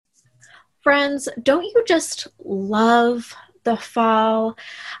Friends, don't you just love the fall?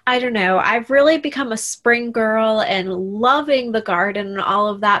 I don't know. I've really become a spring girl and loving the garden and all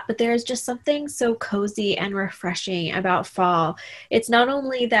of that, but there's just something so cozy and refreshing about fall. It's not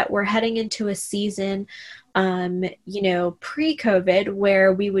only that we're heading into a season, pre-COVID,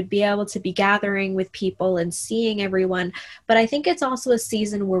 where we would be able to be gathering with people and seeing everyone, but I think it's also a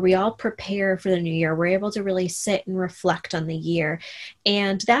season where we all prepare for the new year. We're able to really sit and reflect on the year.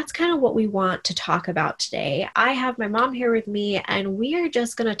 And that's kind of what we want to talk about today. I have my mom here with me, and we are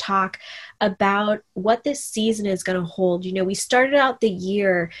just going to talk about what this season is going to hold. We started out the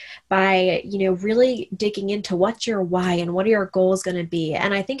year by, really digging into what's your why and what are your goals going to be.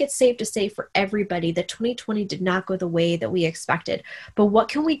 And I think it's safe to say for everybody that 2020 did not go the way that we expected. But what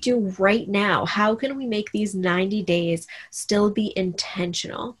can we do right now? How can we make these 90 days still be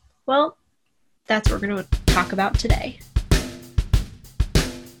intentional? Well, that's what we're going to talk about today.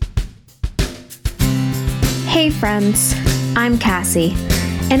 Hey friends, I'm Cassie,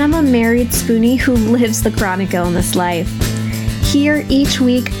 and I'm a married spoonie who lives the chronic illness life. Here each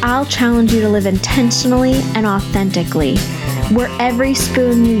week, I'll challenge you to live intentionally and authentically, where every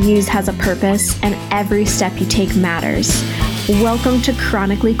spoon you use has a purpose and every step you take matters. Welcome to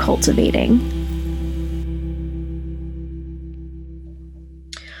Chronically Cultivating.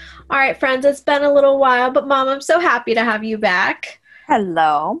 All right, friends, it's been a little while, but Mom, I'm so happy to have you back.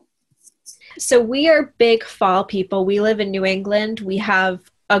 Hello. So we are big fall people. We live in New England. We have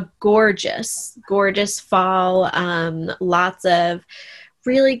a gorgeous, gorgeous fall. Lots of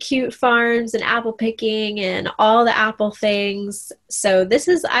really cute farms and apple picking and all the apple things. So this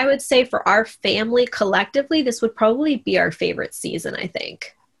is, I would say, for our family collectively, this would probably be our favorite season, I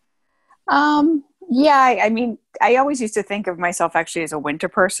think. Yeah, I mean, I always used to think of myself actually as a winter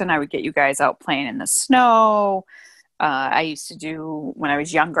person. I would get you guys out playing in the snow. I used to do, when I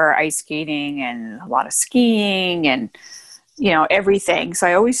was younger, ice skating and a lot of skiing and, everything. So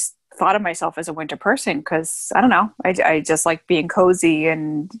I always thought of myself as a winter person because, I don't know, I just like being cozy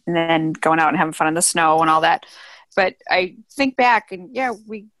and then going out and having fun in the snow and all that. But I think back and yeah,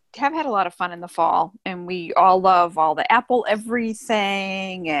 we have had a lot of fun in the fall, and we all love all the apple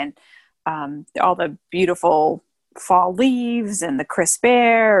everything and all the beautiful fall leaves and the crisp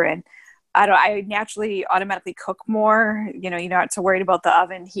air. And I naturally automatically cook more. You're not so worried about the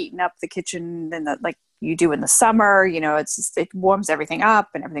oven heating up the kitchen and like you do in the summer. It warms everything up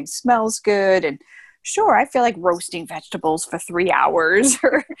and everything smells good. And sure, I feel like roasting vegetables for 3 hours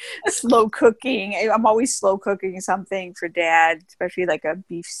or slow cooking. I'm always slow cooking something for Dad, especially like a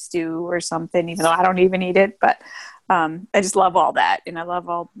beef stew or something, even though I don't even eat it. But I just love all that. And I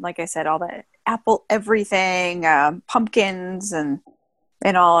love like I said, all the apple everything, pumpkins and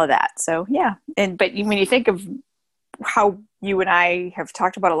all of that. So yeah. But when you think of how you and I have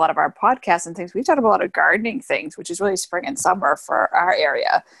talked about a lot of our podcasts and things, we've talked about a lot of gardening things, which is really spring and summer for our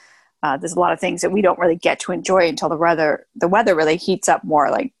area. There's a lot of things that we don't really get to enjoy until the weather really heats up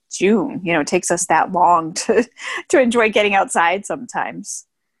more, like June. It takes us that long to enjoy getting outside sometimes.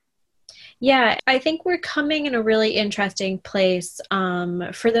 Yeah, I think we're coming in a really interesting place.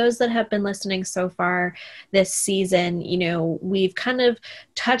 For those that have been listening so far this season, we've kind of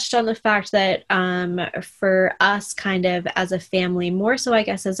touched on the fact that for us kind of as a family, more so I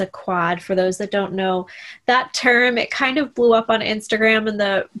guess as a quad, for those that don't know that term, it kind of blew up on Instagram in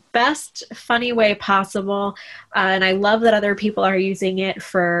the best funny way possible. And I love that other people are using it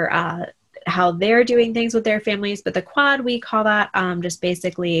for how they're doing things with their families. But the quad, we call that just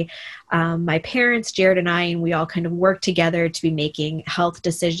basically my parents, Jared and I, and we all kind of work together to be making health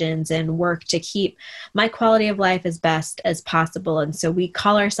decisions and work to keep my quality of life as best as possible. And so we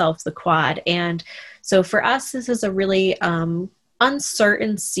call ourselves the quad. And so for us, this is a really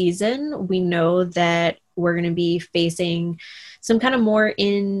uncertain season. We know that we're going to be facing some kind of more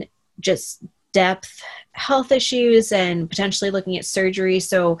in just depth health issues and potentially looking at surgery.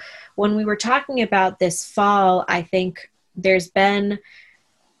 So when we were talking about this fall, I think there's been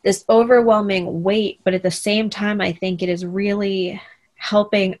this overwhelming weight, but at the same time, I think it is really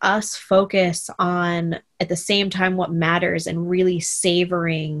helping us focus on, at the same time, what matters and really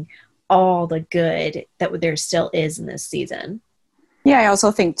savoring all the good that there still is in this season. Yeah, I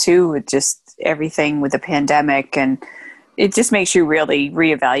also think too, just everything with the pandemic, and it just makes you really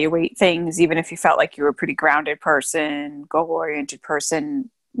reevaluate things. Even if you felt like you were a pretty grounded person, goal-oriented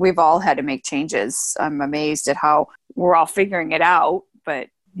person, we've all had to make changes. I'm amazed at how we're all figuring it out. But,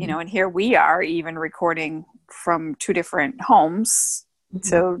 and here we are even recording from 2 different homes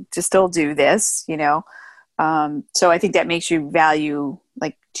to still do this, So I think that makes you value,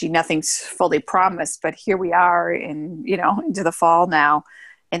 like, gee, nothing's fully promised, but here we are into the fall now.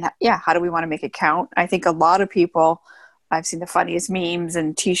 And yeah, how do we want to make it count? I think a lot of people, I've seen the funniest memes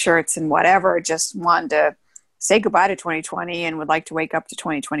and t-shirts and whatever, just want to say goodbye to 2020 and would like to wake up to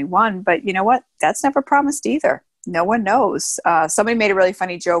 2021. But you know what? That's never promised either. No one knows. Somebody made a really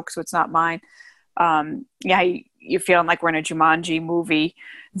funny joke, so it's not mine. Yeah, you're feeling like we're in a Jumanji movie.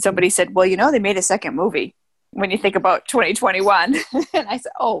 And somebody said, well, you know, they made a second movie when you think about 2021. And I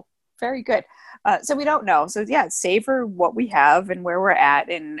said, oh, very good. So we don't know. So yeah, savor what we have and where we're at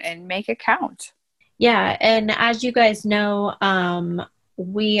and make it count. Yeah. And as you guys know,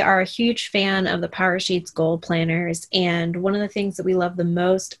 we are a huge fan of the Power Sheets goal planners. And one of the things that we love the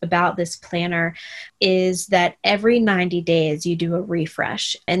most about this planner is that every 90 days you do a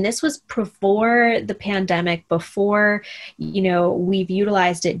refresh. And this was before the pandemic, before, you know, we've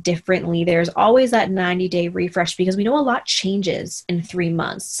utilized it differently. There's always that 90-day refresh because we know a lot changes in 3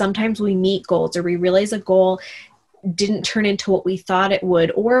 months. Sometimes we meet goals or we realize a goal didn't turn into what we thought it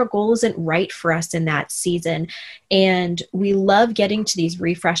would, or a goal isn't right for us in that season. And we love getting to these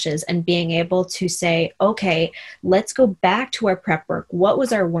refreshes and being able to say, okay, let's go back to our prep work. What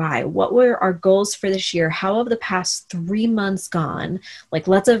was our why? What were our goals for this year? How have the past 3 months gone? Like,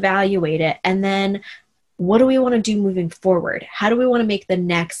 let's evaluate it. And then what do we want to do moving forward? How do we want to make the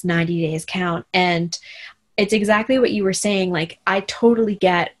next 90 days count? And it's exactly what you were saying. Like, I totally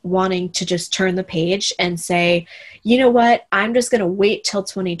get wanting to just turn the page and say, you know what, I'm just going to wait till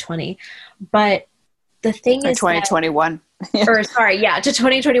 2020. But the thing is 2021. Or sorry, yeah, to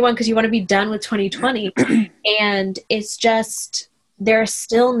 2021, because you want to be done with 2020. And it's just, there are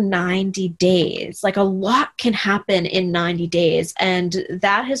still 90 days. Like, a lot can happen in 90 days. And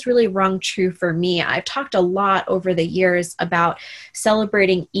that has really rung true for me. I've talked a lot over the years about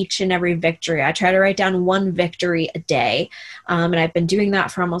celebrating each and every victory. I try to write down one victory a day. And I've been doing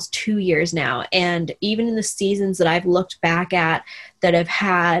that for almost 2 years now. And even in the seasons that I've looked back at that have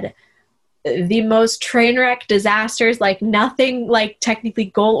had the most train wreck disasters, like nothing like technically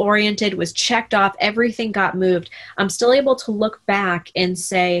goal oriented was checked off, everything got moved, I'm still able to look back and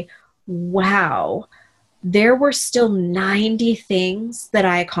say, wow, there were still 90 things that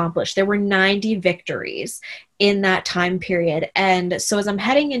I accomplished. There were 90 victories in that time period. And so as I'm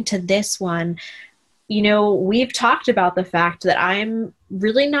heading into this one, you know, we've talked about the fact that I'm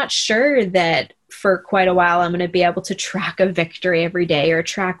really not sure that for quite a while I'm going to be able to track a victory every day or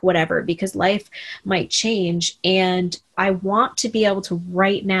track whatever, because life might change. And I want to be able to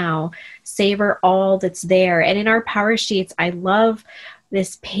right now savor all that's there. And in our Power Sheets, I love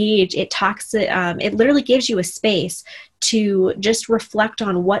this page. It talks, it literally gives you a space to just reflect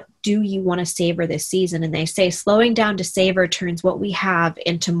on what do you want to savor this season. And they say slowing down to savor turns what we have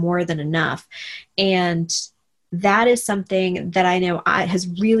into more than enough. And that is something that I know has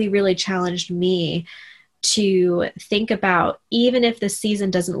really, really challenged me to think about. Even if the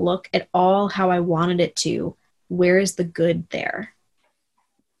season doesn't look at all how I wanted it to, where is the good there?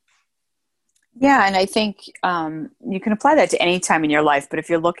 Yeah, and I think you can apply that to any time in your life. But if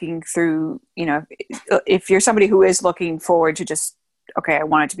you're looking through, you know, if you're somebody who is looking forward to just, okay, I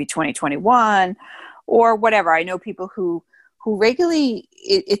want it to be 2021 or whatever. I know people who regularly,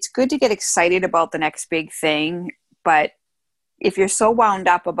 it's good to get excited about the next big thing. But if you're so wound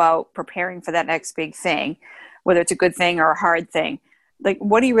up about preparing for that next big thing, whether it's a good thing or a hard thing, like,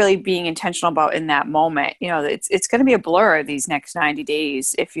 what are you really being intentional about in that moment? You know, it's going to be a blur these next 90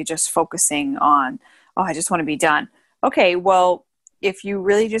 days if you're just focusing on, oh, I just want to be done. Okay, well, if you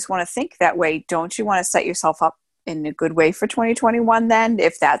really just want to think that way, don't you want to set yourself up in a good way for 2021 then,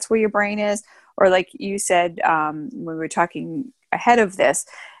 if that's where your brain is? Or like you said, when we were talking ahead of this,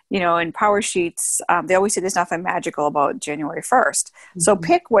 you know, in Power Sheets, they always say there's nothing magical about January 1st. Mm-hmm. So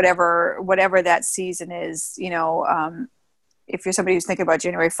pick whatever that season is, you know, if you're somebody who's thinking about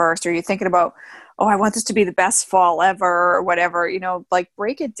January 1st, or you're thinking about, oh, I want this to be the best fall ever, or whatever, you know, like,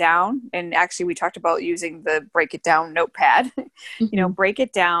 break it down. And actually we talked about using the break it down notepad, you know, break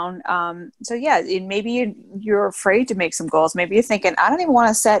it down. So yeah, maybe you're afraid to make some goals. Maybe you're thinking, I don't even want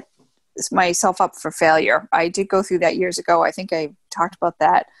to set myself up for failure. I did go through that years ago. I think I talked about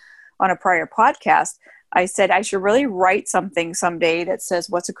that on a prior podcast. I said I should really write something someday that says,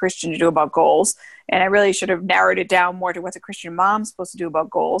 what's a Christian to do about goals? And I really should have narrowed it down more to what's a Christian mom supposed to do about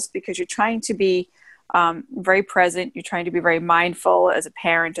goals, because you're trying to be very present. You're trying to be very mindful as a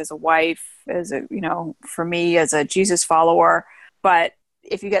parent, as a wife, as a, you know, for me, as a Jesus follower. But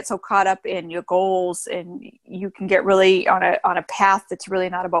if you get so caught up in your goals, and you can get really on a path that's really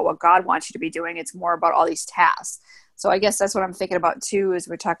not about what God wants you to be doing, it's more about all these tasks. So I guess that's what I'm thinking about too, is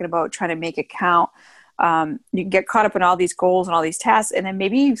we're talking about trying to make it count. You get caught up in all these goals and all these tasks. And then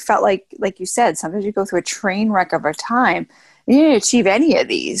maybe you felt like you said, sometimes you go through a train wreck of a time. you didn't achieve any of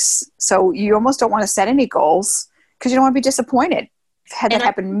these. So you almost don't want to set any goals because you don't want to be disappointed. I've had that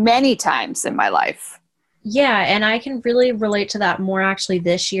happen many times in my life. Yeah, and I can really relate to that more actually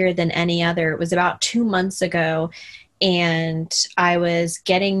this year than any other. It was about 2 months ago, and I was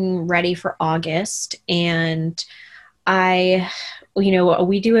getting ready for August, and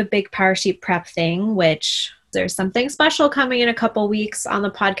we do a big Power Sheep prep thing, which there's something special coming in a couple weeks on the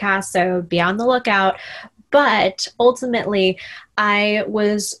podcast, so be on the lookout. But ultimately, I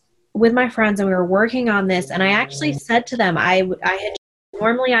was with my friends and we were working on this, and I actually said to them,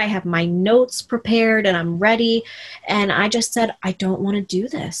 normally I have my notes prepared and I'm ready. And I just said, I don't want to do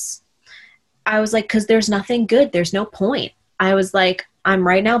this. I was like, because there's nothing good. There's no point. I was like, I'm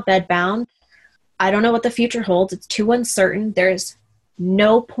right now bedbound. I don't know what the future holds. It's too uncertain. There's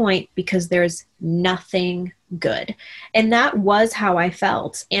no point because there's nothing good. And that was how I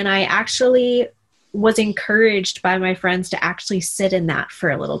felt. And I actually was encouraged by my friends to actually sit in that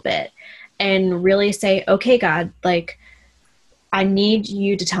for a little bit and really say, okay, God, like, I need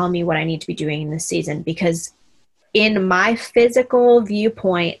you to tell me what I need to be doing in this season, because in my physical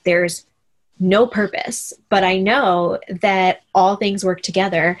viewpoint, there's no purpose, but I know that all things work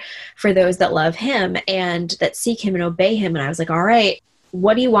together for those that love him and that seek him and obey him. And I was like, all right,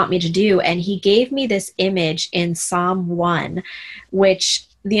 what do you want me to do? And he gave me this image in Psalm 1, which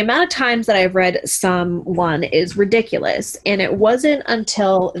the amount of times that I've read Psalm 1 is ridiculous. And it wasn't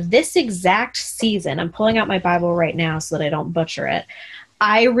until this exact season, I'm pulling out my Bible right now so that I don't butcher it,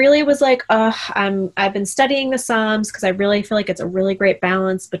 I really was like, I've been studying the Psalms because I really feel like it's a really great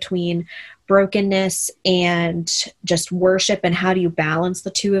balance between brokenness and just worship, and how do you balance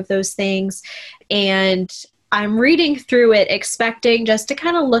the two of those things. And I'm reading through it expecting just to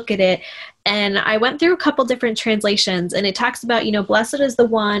kind of look at it. And I went through a couple different translations, and it talks about, blessed is the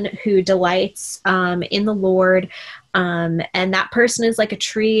one who delights in the Lord. And that person is like a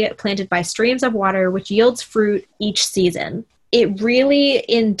tree planted by streams of water, which yields fruit each season. It really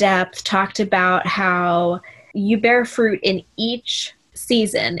in depth talked about how you bear fruit in each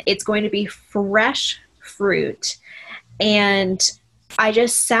season. It's going to be fresh fruit. And I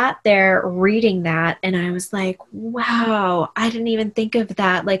just sat there reading that, and I was like, wow, I didn't even think of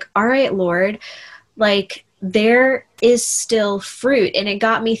that. Like, all right, Lord, like, there is still fruit. And it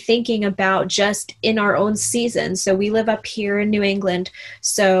got me thinking about just in our own season. So we live up here in New England.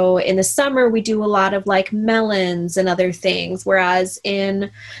 So in the summer, we do a lot of like melons and other things. Whereas in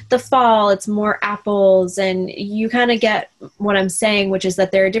the fall, it's more apples. And you kind of get what I'm saying, which is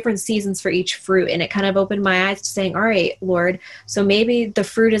that there are different seasons for each fruit. And it kind of opened my eyes to saying, all right, Lord, so maybe the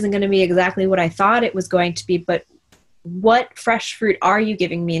fruit isn't going to be exactly what I thought it was going to be, but what fresh fruit are you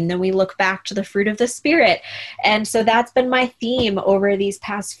giving me? And then we look back to the fruit of the Spirit. And so that's been my theme over these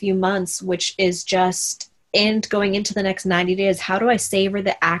past few months, which is just, and going into the next 90 days, how do I savor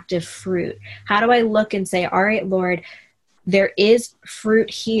the active fruit? How do I look and say, all right, Lord, there is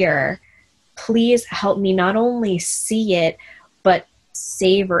fruit here. Please help me not only see it, but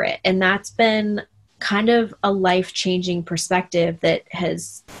savor it. And that's been kind of a life-changing perspective that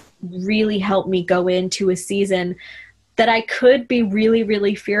has really helped me go into a season that I could be really,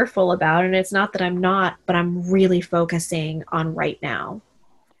 really fearful about. And it's not that I'm not, but I'm really focusing on right now.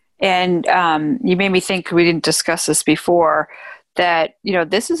 And you made me think, we didn't discuss this before, that,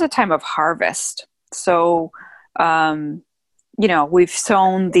 this is a time of harvest. So, we've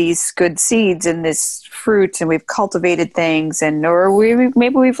sown these good seeds and this fruit, and we've cultivated things,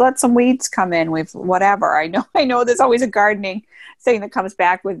 maybe we've let some weeds come in. Whatever. I know there's always a gardening thing that comes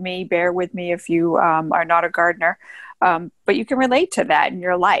back with me. Bear with me if you are not a gardener. But you can relate to that in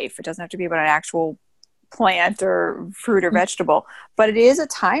your life. It doesn't have to be about an actual plant or fruit or vegetable, but it is a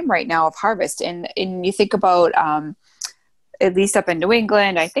time right now of harvest. And you think about, at least up in New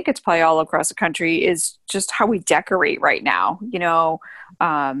England, I think it's probably all across the country, is just how we decorate right now.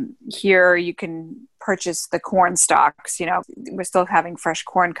 Here you can purchase the corn stalks, we're still having fresh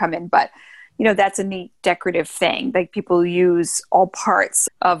corn come in, but that's a neat decorative thing. Like, people use all parts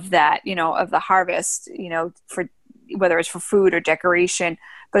of that, of the harvest, for whether it's for food or decoration,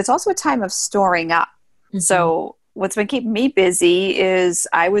 but it's also a time of storing up. Mm-hmm. So what's been keeping me busy is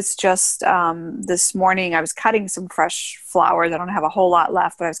I was just, this morning, I was cutting some fresh flowers. I don't have a whole lot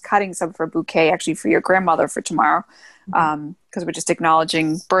left, but I was cutting some for a bouquet, actually for your grandmother for tomorrow, because we're just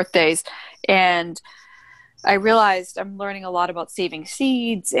acknowledging birthdays. And I realized I'm learning a lot about saving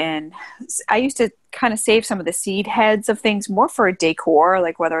seeds, and I used to kind of save some of the seed heads of things more for a decor,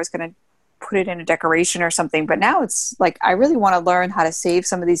 like whether I was going to put it in a decoration or something. But now it's like, I really want to learn how to save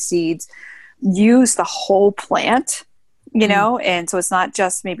some of these seeds, use the whole plant, and so it's not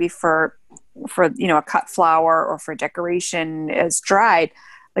just maybe for for, a cut flower or for decoration as dried,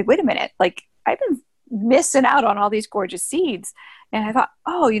 like, wait a minute, like I've been missing out on all these gorgeous seeds. And I thought,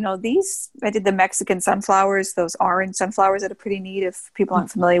 oh, I did the Mexican sunflowers, those orange sunflowers that are pretty neat. If people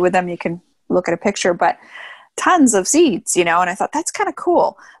aren't familiar with them, you can look at a picture, but tons of seeds, and I thought that's kind of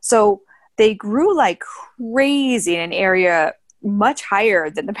cool. So they grew like crazy in an area much higher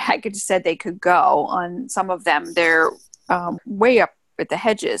than the package said they could go. On some of them, they're way up at the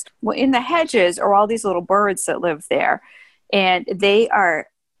hedges. Well, in the hedges are all these little birds that live there, and they are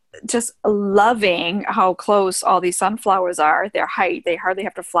just loving how close all these sunflowers are, their height. They hardly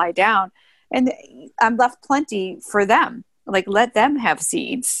have to fly down. And I'm left plenty for them. Like, let them have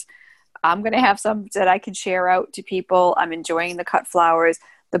seeds. I'm going to have some that I can share out to people. I'm enjoying the cut flowers.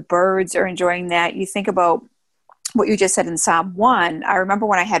 The birds are enjoying that. You think about what you just said in Psalm 1. I remember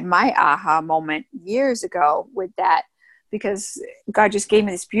when I had my aha moment years ago with that, because God just gave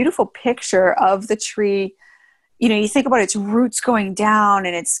me this beautiful picture of the tree. You think about its roots going down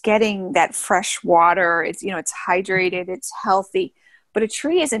and it's getting that fresh water. It's, it's hydrated, it's healthy. But a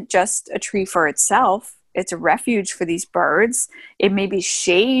tree isn't just a tree for itself. It's a refuge for these birds. It may be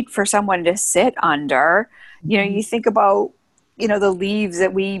shade for someone to sit under. You think about, the leaves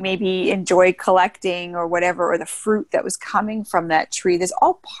that we maybe enjoy collecting or whatever, or the fruit that was coming from that tree. There's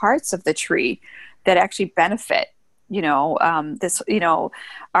all parts of the tree that actually benefit,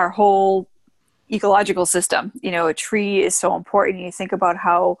 our whole ecological system. A tree is so important. You think about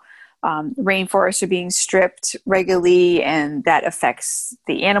how rainforests are being stripped regularly, and that affects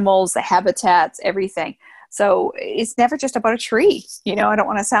the animals, the habitats, everything. So it's never just about a tree. I don't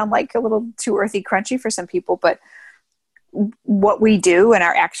want to sound like a little too earthy crunchy for some people, but what we do and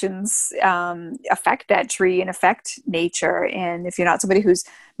our actions affect that tree and affect nature. And if you're not somebody who's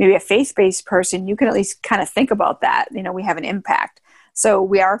maybe a faith-based person, you can at least kind of think about that. We have an impact. So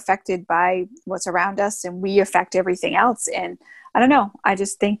we are affected by what's around us, and we affect everything else. And I don't know, I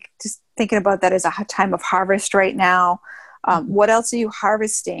just thinking about that as a time of harvest right now. What else are you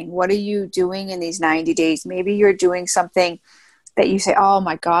harvesting? What are you doing in these 90 days? Maybe you're doing something that you say, oh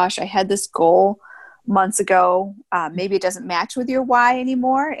my gosh, I had this goal months ago. Maybe it doesn't match with your why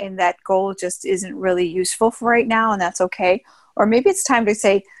anymore, and that goal just isn't really useful for right now, and that's okay. Or maybe it's time to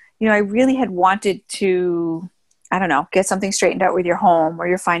say, I really had wanted to, I don't know, get something straightened out with your home or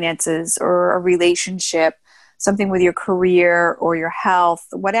your finances or a relationship, something with your career or your health,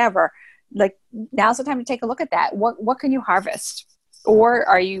 whatever. Like, now's the time to take a look at that. What can you harvest? Or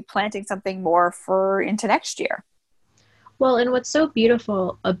are you planting something more for into next year? Well, and what's so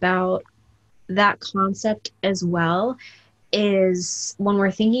beautiful about that concept as well is when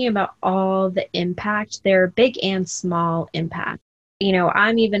we're thinking about all the impact, there are big and small impact.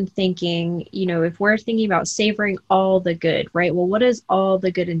 I'm even thinking, if we're thinking about savoring all the good, right? Well, what does all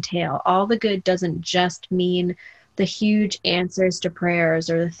the good entail? All the good doesn't just mean the huge answers to prayers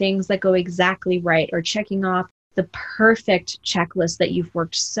or the things that go exactly right or checking off the perfect checklist that you've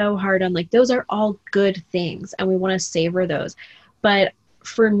worked so hard on. Like, those are all good things, and we want to savor those. But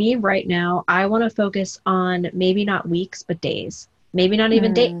for me right now, I want to focus on maybe not weeks, but days. Maybe not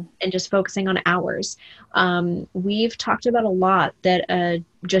even days, and just focusing on hours. We've talked about a lot that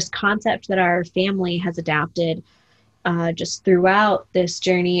just concept that our family has adapted just throughout this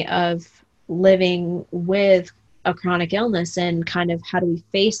journey of living with a chronic illness, and kind of how do we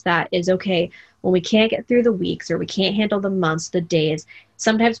face that is, okay, when we can't get through the weeks or we can't handle the months, the days,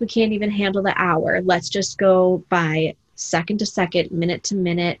 sometimes we can't even handle the hour. Let's just go by second to second, minute to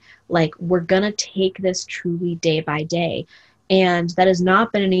minute. Like, we're going to take this truly day by day. And that has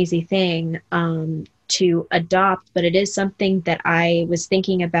not been an easy thing to adopt, but it is something that I was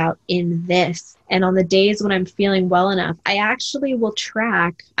thinking about in this. And on the days when I'm feeling well enough, I actually will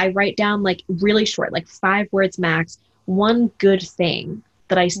track. I write down, like, really short, like 5 words max, one good thing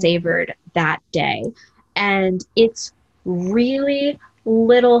that I savored that day. And it's really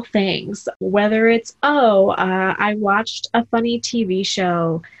little things, whether it's, I watched a funny TV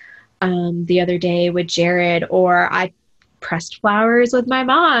show the other day with Jared, or I pressed flowers with my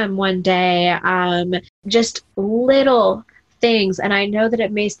mom one day, just little things. And I know that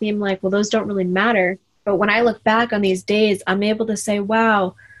it may seem like, well, those don't really matter. But when I look back on these days, I'm able to say,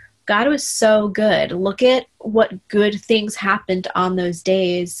 wow, God was so good. Look at what good things happened on those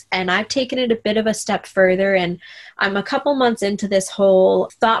days. And I've taken it a bit of a step further, and I'm a couple months into this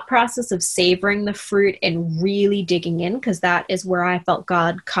whole thought process of savoring the fruit and really digging in, because that is where I felt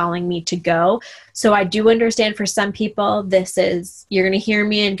God calling me to go. So I do understand for some people, you're going to hear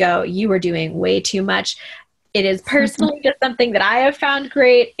me and go, you are doing way too much. It is personally just something that I have found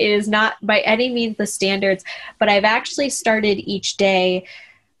great. It is not by any means the standards, but I've actually started each day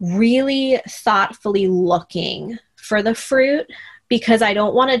really thoughtfully looking for the fruit, because I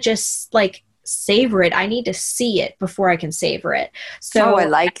don't want to just like savor it. I need to see it before I can savor it. So I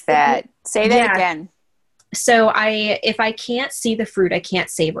like that. Say that yeah. again. So if I can't see the fruit, I can't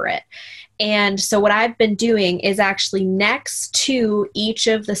savor it. And so what I've been doing is actually next to each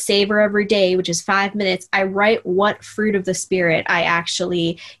of the savor every day, which is 5 minutes, I write what fruit of the spirit I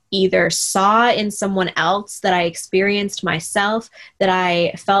actually either saw in someone else, that I experienced myself, that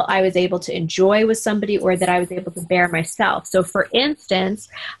I felt I was able to enjoy with somebody, or that I was able to bear myself. So for instance,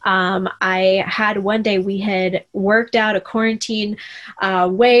 I had one day, we had worked out a quarantine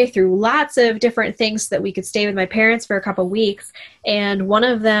way through lots of different things so that we could stay with my parents for a couple weeks. And one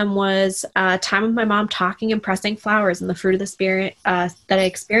of them was time with my mom talking and pressing flowers, and the fruit of the spirit that I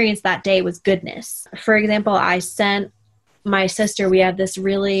experienced that day was goodness. For example, I sent my sister, we have this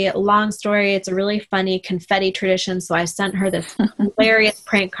really long story. It's a really funny confetti tradition. So I sent her this hilarious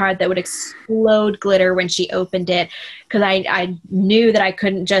prank card that would explode glitter when she opened it, because I knew that I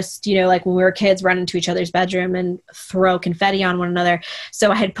couldn't just, like when we were kids, run into each other's bedroom and throw confetti on one another.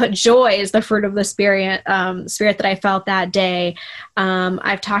 So I had put joy as the fruit of the spirit that I felt that day.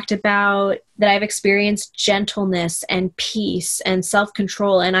 I've talked about that I've experienced gentleness and peace and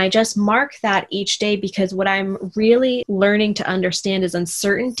self-control. And I just mark that each day, because what I'm really learning to understand is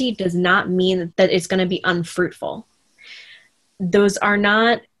uncertainty does not mean that it's going to be unfruitful. Those are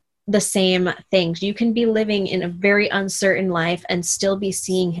not the same things. You can be living in a very uncertain life and still be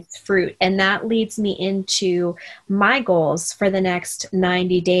seeing his fruit. And that leads me into my goals for the next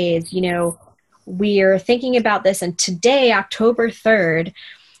 90 days. We're thinking about this, and today, October 3rd,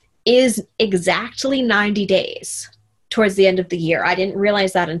 is exactly 90 days towards the end of the year. I didn't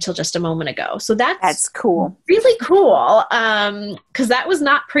realize that until just a moment ago. So that's cool. Really cool. Because that was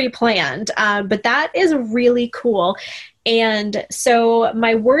not pre-planned, but that is really cool. And so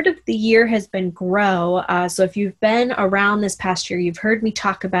my word of the year has been grow. So if you've been around this past year, you've heard me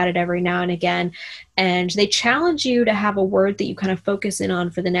talk about it every now and again. And they challenge you to have a word that you kind of focus in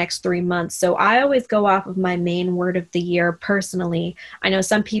on for the next 3 months. So I always go off of my main word of the year personally. I know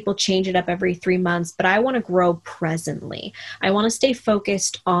some people change it up every 3 months, but I want to grow presently. I want to stay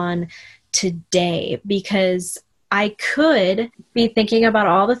focused on today, because I could be thinking about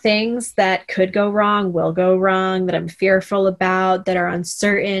all the things that could go wrong, will go wrong, that I'm fearful about, that are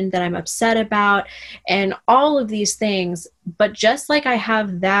uncertain, that I'm upset about, and all of these things. But just like I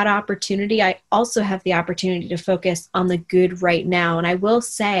have that opportunity, I also have the opportunity to focus on the good right now. And I will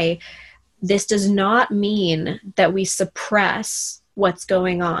say, this does not mean that we suppress what's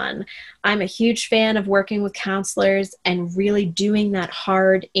going on. I'm a huge fan of working with counselors and really doing that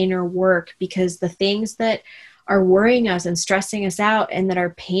hard inner work, because the things that are worrying us and stressing us out and that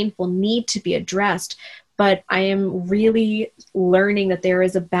are painful need to be addressed. But I am really learning that there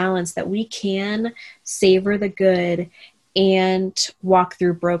is a balance, that we can savor the good and walk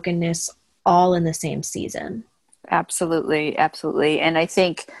through brokenness all in the same season. Absolutely. Absolutely. And I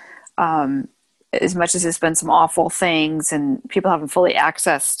think as much as there's been some awful things and people haven't fully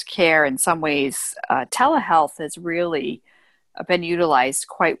accessed care in some ways, telehealth has really been utilized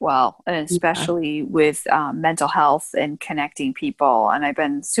quite well, and especially with mental health and connecting people. And I've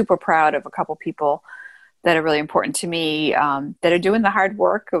been super proud of a couple people that are really important to me, that are doing the hard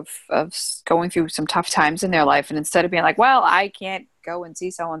work of going through some tough times in their life. And instead of being like, well, I can't go and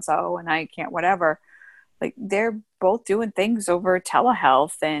see so-and-so and I can't whatever, like they're both doing things over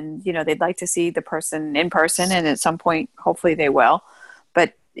telehealth, and, they'd like to see the person in person. And at some point, hopefully they will,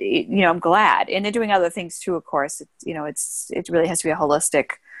 but I'm glad. And they're doing other things too, of course. It really has to be a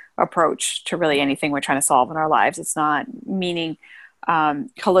holistic approach to really anything we're trying to solve in our lives. It's not meaning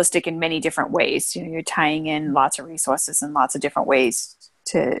holistic in many different ways. You're tying in lots of resources and lots of different ways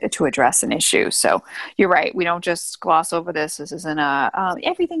to address an issue. So you're right. We don't just gloss over this. This isn't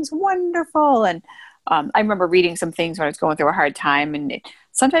everything's wonderful. And I remember reading some things when I was going through a hard time, and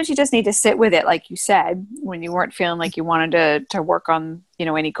sometimes you just need to sit with it, like you said, when you weren't feeling like you wanted to work on,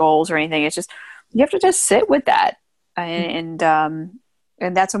 any goals or anything. It's just, you have to just sit with that. And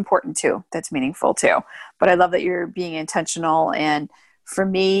that's important too. That's meaningful too. But I love that you're being intentional. And for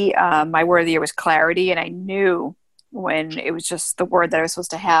me, my word of the year was clarity. And I knew when it was just the word that I was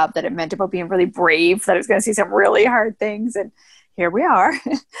supposed to have, that it meant about being really brave, that I was going to see some really hard things. And here we are.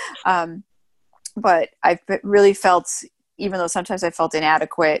 But I've really felt, even though sometimes I felt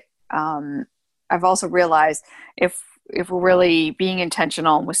inadequate, I've also realized if we're really being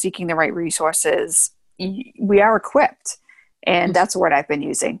intentional and we're seeking the right resources, we are equipped. And that's the word I've been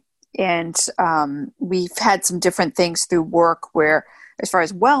using. And we've had some different things through work where, as far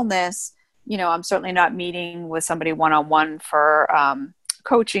as wellness, I'm certainly not meeting with somebody one-on-one for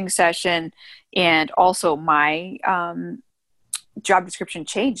coaching session. And also my job description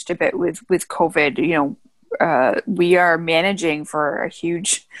changed a bit with COVID. We are managing for a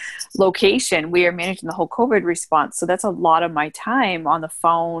huge location. We are managing the whole COVID response. So that's a lot of my time on the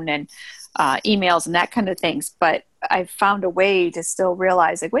phone and emails and that kind of things. But I found a way to still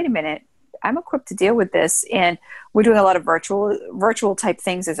realize, like, wait a minute, I'm equipped to deal with this. And we're doing a lot of virtual type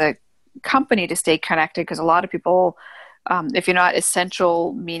things as a company to stay connected, because a lot of people, if you're not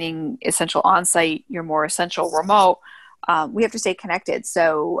essential, meaning essential on-site, you're more essential remote. We have to stay connected.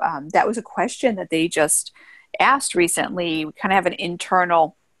 So that was a question that they just asked recently. We kind of have an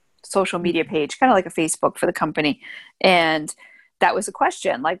internal social media page, kind of like a Facebook for the company. And that was a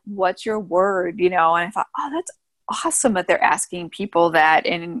question, like, what's your word? And I thought, oh, that's awesome that they're asking people that.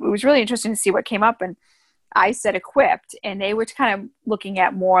 And it was really interesting to see what came up. And I said equipped, and they were kind of looking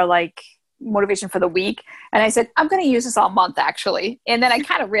at more like motivation for the week. And I said, I'm going to use this all month, actually. And then I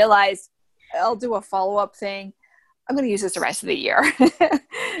kind of realized I'll do a follow-up thing. I'm going to use this the rest of the year,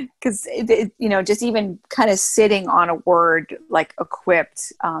 because just even kind of sitting on a word like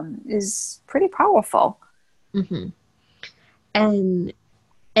equipped is pretty powerful. Mm-hmm.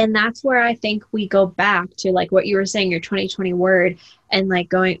 And that's where I think we go back to, like, what you were saying, your 2020 word, and like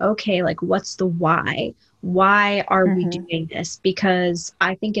going, okay, like, what's the why? Why are we doing this? Because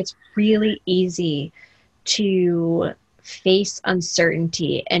I think it's really easy to face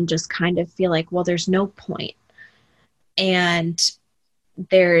uncertainty and just kind of feel like, well, there's no point. And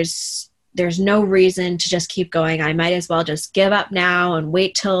there's no reason to just keep going. I might as well just give up now and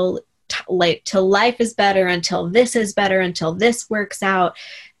wait till life is better, until this is better, until this works out.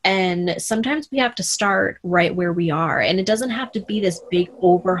 And sometimes we have to start right where we are. And it doesn't have to be this big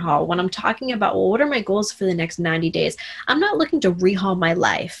overhaul. When I'm talking about, well, what are my goals for the next 90 days? I'm not looking to rehaul my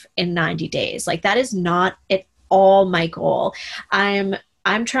life in 90 days. Like, that is not at all my goal.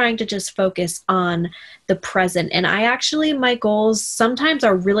 I'm trying to just focus on the present. And my goals sometimes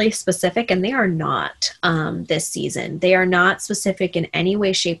are really specific, and they are not this season. They are not specific in any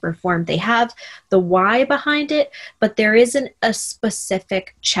way, shape, or form. They have the why behind it, but there isn't a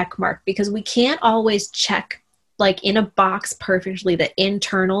specific check mark, because we can't always check, like, in a box perfectly the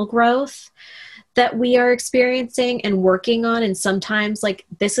internal growth that we are experiencing and working on. And sometimes, like,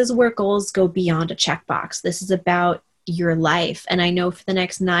 this is where goals go beyond a checkbox. This is about your life. And I know for the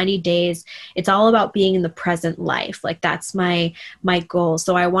next 90 days, it's all about being in the present life. Like, that's my goal.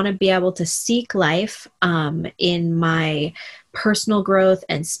 So I want to be able to seek life in my personal growth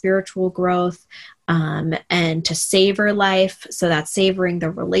and spiritual growth, and to savor life. So that's savoring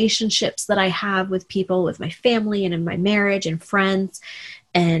the relationships that I have with people, with my family and in my marriage and friends,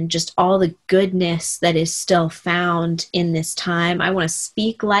 and just all the goodness that is still found in this time. I want to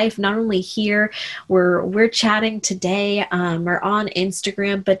speak life, not only here, we're chatting today, or on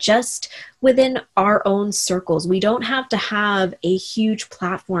Instagram, but just within our own circles. We don't have to have a huge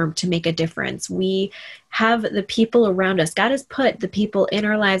platform to make a difference. We have the people around us. God has put the people in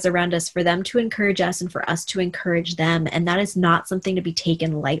our lives around us for them to encourage us and for us to encourage them. And that is not something to be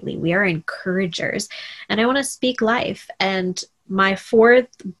taken lightly. We are encouragers. And I want to speak life. And my fourth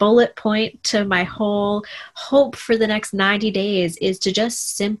bullet point to my whole hope for the next 90 days is to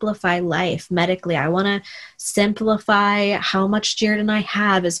just simplify life medically. I want to simplify how much Jared and I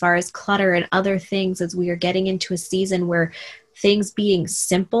have as far as clutter and other things, as we are getting into a season where things being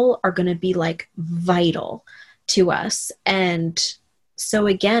simple are going to be like vital to us. And so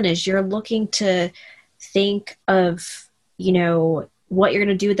again, as you're looking to think of, what you're going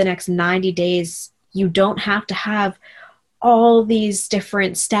to do the next 90 days, you don't have to have all these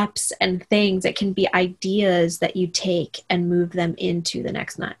different steps and things. It can be ideas that you take and move them into the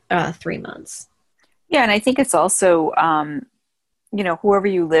next 3 months. Yeah. And I think it's also, whoever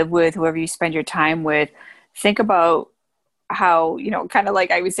you live with, whoever you spend your time with, think about how, kind of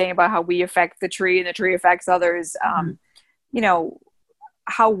like I was saying about how we affect the tree and the tree affects others.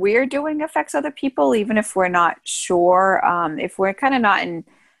 How we're doing affects other people, even if we're not sure, if we're kind of not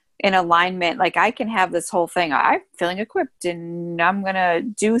in alignment. Like, I can have this whole thing, I'm feeling equipped and I'm going to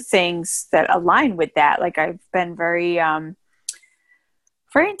do things that align with that. Like, I've been very,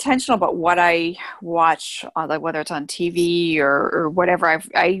 very intentional about what I watch, like whether it's on TV or whatever.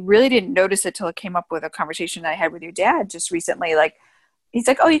 I really didn't notice it till it came up with a conversation I had with your dad just recently. Like, he's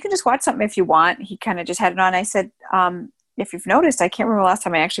like, oh, you can just watch something if you want. He kind of just had it on. I said, if you've noticed, I can't remember the last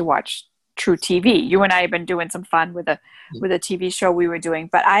time I actually watched true TV. You and I have been doing some fun with a TV show we were doing,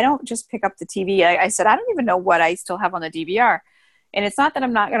 but I don't just pick up the TV. I said, I don't even know what I still have on the DVR. And it's not that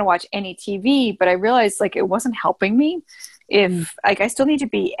I'm not going to watch any TV, but I realized, like, it wasn't helping me. If like, I still need to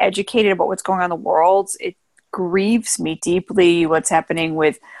be educated about what's going on in the world. grieves me deeply what's happening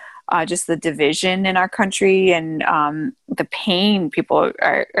with just the division in our country and the pain people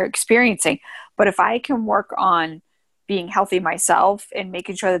are experiencing. But if I can work on being healthy myself and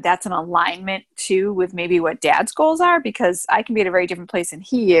making sure that that's in alignment too with maybe what dad's goals are, because I can be at a very different place than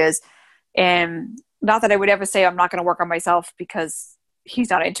he is. And not that I would ever say I'm not going to work on myself because he's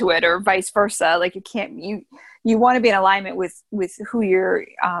not into it, or vice versa. Like you want to be in alignment with who your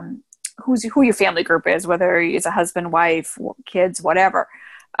who your family group is, whether it's a husband, wife, kids, whatever.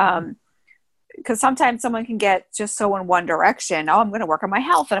 Because sometimes someone can get just so in one direction. Oh, I'm going to work on my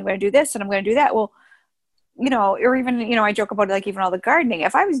health and I'm going to do this and I'm going to do that. Well, or even, I joke about it, like even all the gardening.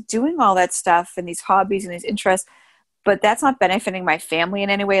 If I was doing all that stuff and these hobbies and these interests, but that's not benefiting my family in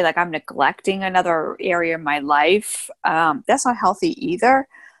any way, like I'm neglecting another area of my life, that's not healthy either.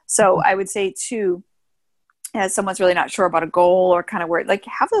 So I would say too, as someone's really not sure about a goal or kind of where, like,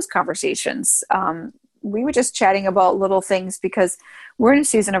 have those conversations. We were just chatting about little things because we're in a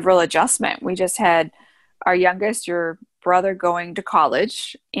season of real adjustment. We just had our youngest, your brother, going to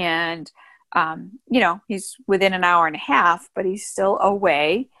college, and he's within an hour and a half, but he's still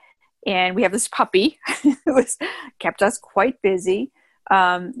away. And we have this puppy who has kept us quite busy.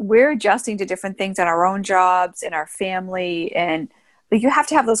 We're adjusting to different things in our own jobs, in our family. And you have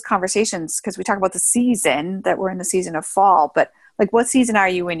to have those conversations, because we talk about the season, that we're in the season of fall, but like, what season are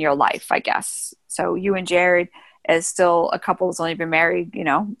you in your life, I guess? So you and Jared, as still a couple who's only been married,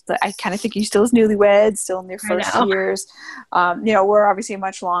 I kind of think you still as newlyweds, still in their first years. We're obviously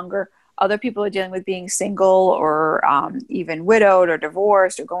much longer. Other people are dealing with being single, or even widowed or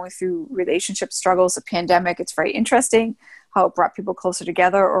divorced, or going through relationship struggles. The pandemic, it's very interesting how it brought people closer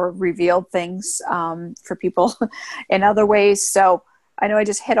together or revealed things for people in other ways. So I know I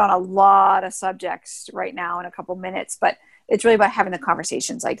just hit on a lot of subjects right now in a couple minutes, but it's really about having the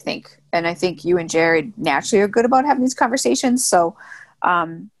conversations, I think. And I think you and Jared naturally are good about having these conversations. So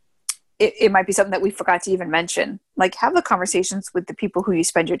it might be something that we forgot to even mention. Like, have the conversations with the people who you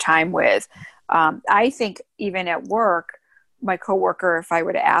spend your time with. I think even at work, my coworker, if I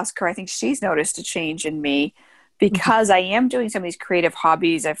were to ask her, I think she's noticed a change in me because I am doing some of these creative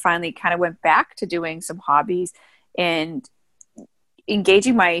hobbies. I finally kind of went back to doing some hobbies and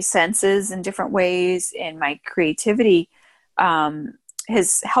engaging my senses in different ways, and my creativity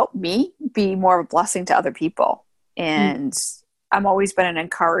has helped me be more of a blessing to other people. And I've always been an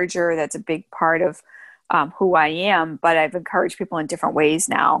encourager. That's a big part of who I am, but I've encouraged people in different ways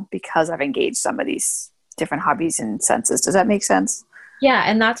now because I've engaged some of these different hobbies and senses. Does that make sense? Yeah.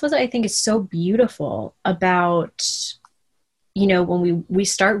 And that's what I think is so beautiful about, when we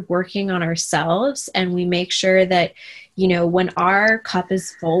start working on ourselves, and we make sure that, when our cup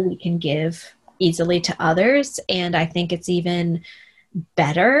is full, we can give easily to others. And I think it's even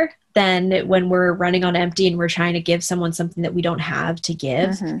better than when we're running on empty and we're trying to give someone something that we don't have to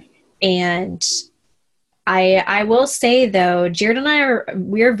give. And I will say, though, Jared and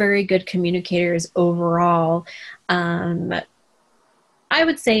we're very good communicators overall. I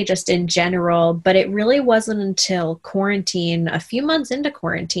would say just in general, but it really wasn't until quarantine, a few months into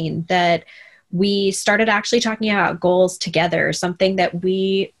quarantine, that we started actually talking about goals together, something that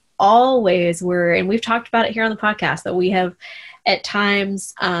we always were, and we've talked about it here on the podcast, that we have at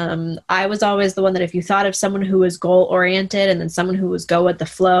times, I was always the one that if you thought of someone who was goal oriented and then someone who was go with the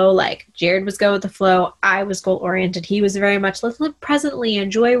flow, like Jared was go with the flow, I was goal oriented. He was very much, let's live presently,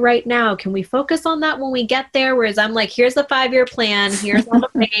 enjoy right now. Can we focus on that when we get there? Whereas I'm like, here's the 5-year plan, here's all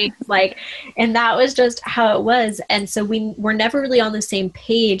the things, and that was just how it was. And so we were never really on the same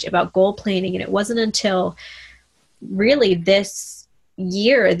page about goal planning. And it wasn't until really this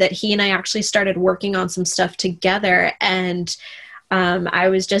year that he and I actually started working on some stuff together. And I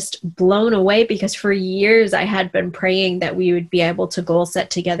was just blown away, because for years I had been praying that we would be able to goal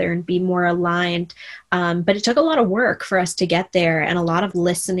set together and be more aligned. But it took a lot of work for us to get there, and a lot of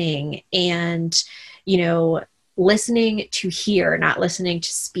listening, and, listening to hear, not listening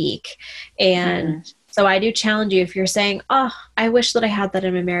to speak. And so I do challenge you, if you're saying, oh, I wish that I had that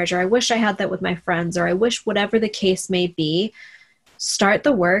in my marriage, or I wish I had that with my friends, or I wish whatever the case may be, start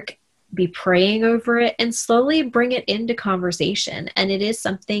the work, be praying over it, and slowly bring it into conversation. And it is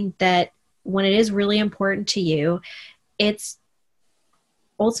something that, when it is really important to you, it's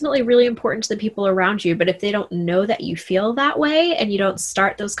ultimately really important to the people around you. But if they don't know that you feel that way and you don't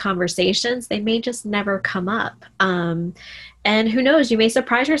start those conversations, they may just never come up. And who knows, you may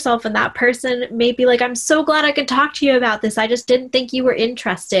surprise yourself, and that person may be like, I'm so glad I could talk to you about this. I just didn't think you were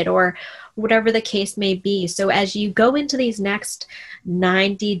interested, or whatever the case may be. So as you go into these next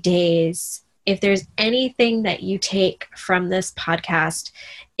 90 days if there's anything that you take from this podcast,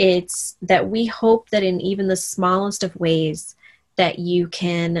 it's that we hope that in even the smallest of ways that you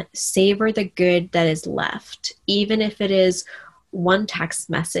can savor the good that is left, even if it is one text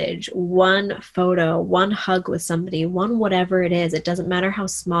message, one photo, one hug with somebody, one whatever it is. It doesn't matter how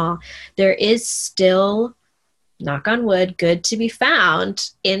small. There is still, knock on wood, good to be found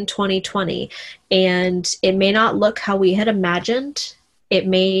in 2020. And it may not look how we had imagined. It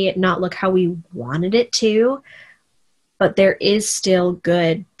may not look how we wanted it to, but there is still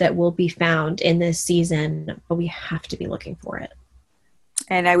good that will be found in this season, but we have to be looking for it.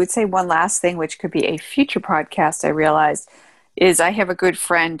 And I would say one last thing, which could be a future podcast, I realized, is I have a good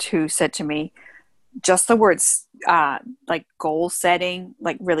friend who said to me, just the words like goal setting,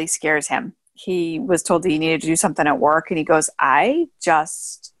 like really scares him. He was told that he needed to do something at work, and he goes, I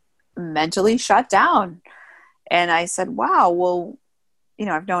just mentally shut down. And I said, wow, well,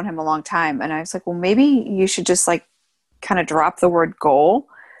 I've known him a long time. And I was like, well, maybe you should just like kind of drop the word goal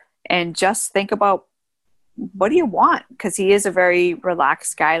and just think about, what do you want? Because he is a very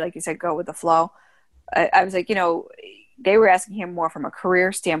relaxed guy. Like you said, go with the flow. I was like, they were asking him more from a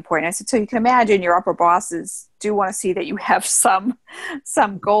career standpoint. And I said, so you can imagine your upper bosses do want to see that you have some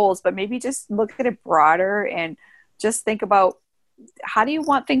goals, but maybe just look at it broader and just think about, how do you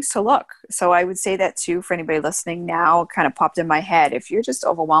want things to look? So I would say that too, for anybody listening now, kind of popped in my head. If you're just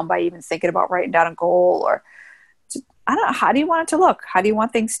overwhelmed by even thinking about writing down a goal, or just, I don't know, how do you want it to look? How do you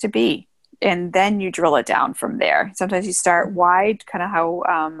want things to be? And then you drill it down from there. Sometimes you start wide, kind of how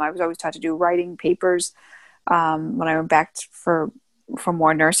I was always taught to do, writing papers when I went back for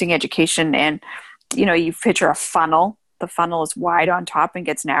more nursing education. And, you picture a funnel. The funnel is wide on top and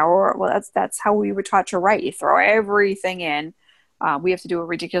gets narrower. Well, that's how we were taught to write. You throw everything in. We have to do a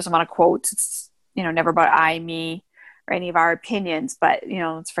ridiculous amount of quotes. It's, never about I, me, or any of our opinions, but,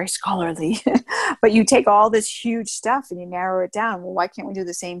 it's very scholarly. But you take all this huge stuff and you narrow it down. Well, why can't we do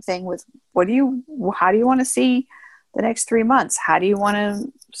the same thing with how do you want to see the next 3 months? How do you want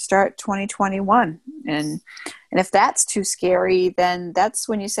to start 2021? And if that's too scary, then that's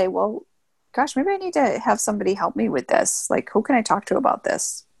when you say, well, gosh, maybe I need to have somebody help me with this. Like, who can I talk to about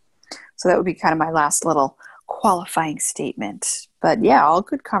this? So that would be kind of my last little qualifying statement. But yeah, all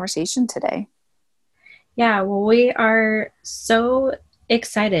good conversation today. Yeah, well, we are so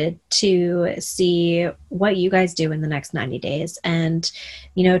excited to see what you guys do in the next 90 days. And,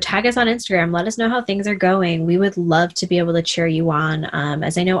 tag us on Instagram. Let us know how things are going. We would love to be able to cheer you on,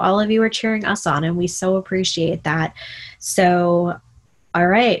 as I know all of you are cheering us on, and we so appreciate that. So, all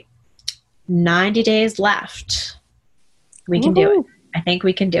right, 90 days left. We can do it. I think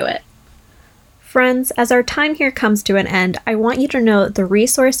we can do it. Friends, as our time here comes to an end, I want you to know the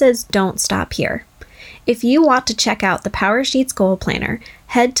resources don't stop here. If you want to check out the Power Sheets Goal Planner,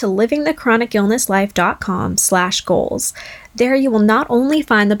 head to livingthechronicillnesslife.com/goals. There you will not only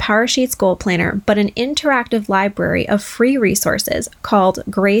find the Power Sheets Goal Planner, but an interactive library of free resources called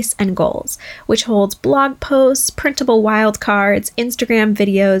Grace and Goals, which holds blog posts, printable wildcards, Instagram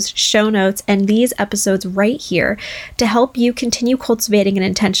videos, show notes, and these episodes right here to help you continue cultivating an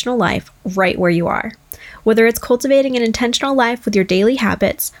intentional life right where you are. Whether it's cultivating an intentional life with your daily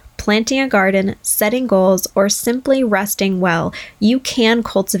habits, planting a garden, setting goals, or simply resting well, you can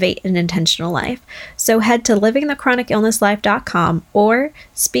cultivate an intentional life. So head to livingthechronicillnesslife.com or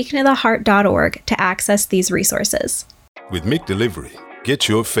speakingtotheheart.org to access these resources. With McDelivery, get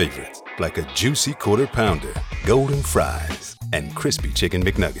your favorites like a juicy quarter pounder, golden fries, and crispy chicken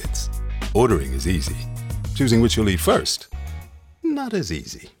McNuggets. Ordering is easy. Choosing what you'll eat first, not as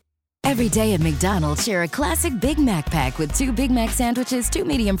easy. Every day at McDonald's, share a classic Big Mac pack with 2 Big Mac sandwiches, 2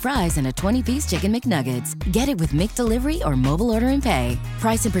 medium fries, and a 20-piece chicken McNuggets. Get it with McDelivery or mobile order and pay.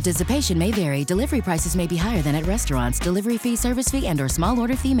 Price and participation may vary. Delivery prices may be higher than at restaurants. Delivery fee, service fee, and/or small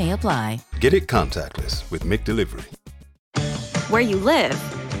order fee may apply. Get it contactless with McDelivery. Where you live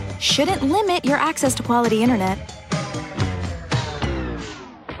shouldn't limit your access to quality internet.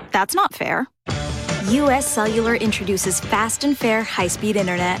 That's not fair. US Cellular introduces fast and fair high-speed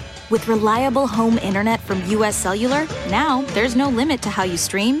internet. With reliable home internet from US Cellular, now there's no limit to how you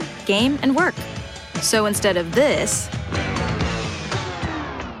stream, game, and work. So instead of this,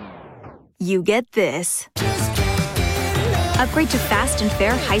 you get this. Upgrade to fast and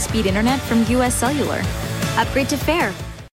fair high-speed internet from US Cellular. Upgrade to fair